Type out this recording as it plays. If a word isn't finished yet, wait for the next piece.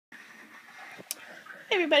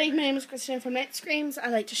Hey everybody, my name is Christina from Night Screams.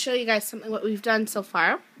 I'd like to show you guys something what we've done so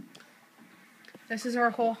far. This is our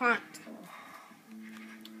whole haunt.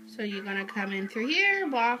 So you're going to come in through here,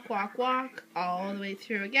 walk, all the way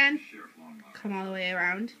through again, come all the way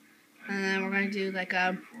around. And then we're going to do like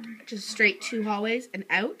a just straight 2 hallways and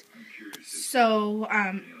out. So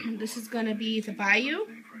this is going to be the bayou,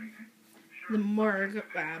 the morgue,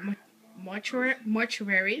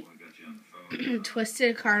 mortuary,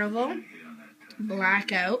 twisted carnival,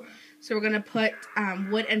 blackout. So we're going to put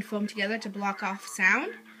wood and foam together to block off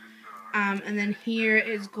sound. And then here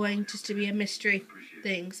is going just to be a mystery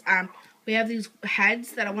things. We have these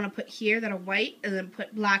heads that I want to put here that are white and then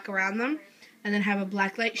put black around them. And then have a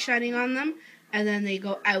black light shining on them. And then they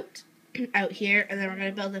go out here. And then we're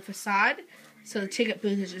going to build a facade. So the ticket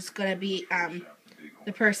booth is just going to be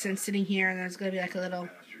the person sitting here. And there's going to be like a little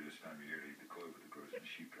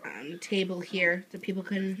table here that people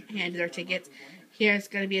can hand their tickets. Here it's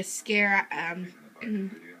going to be a scare,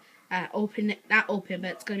 not open,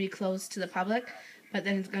 but it's going to be closed to the public. But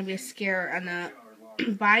then it's going to be a scare on the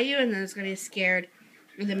bayou, and then it's going to be a scare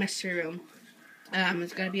in the mystery room.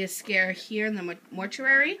 It's going to be a scare here in the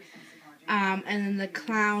mortuary. And then the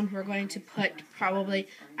clown, we're going to put probably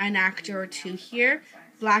an actor or 2 here.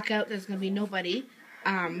 Blackout, there's going to be nobody.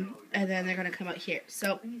 And then they're going to come out here.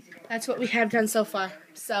 So that's what we have done so far.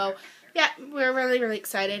 So yeah, we're really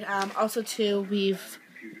excited. Also too, we've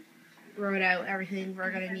wrote out everything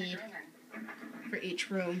we're going to need for each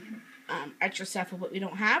room. Extra stuff of what we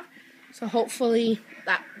don't have. So hopefully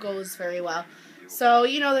that goes very well. So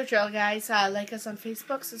you know the drill, guys. Like us on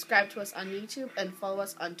Facebook, subscribe to us on YouTube, and follow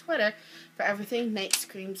us on Twitter for everything Night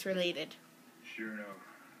Screams related. Sure enough.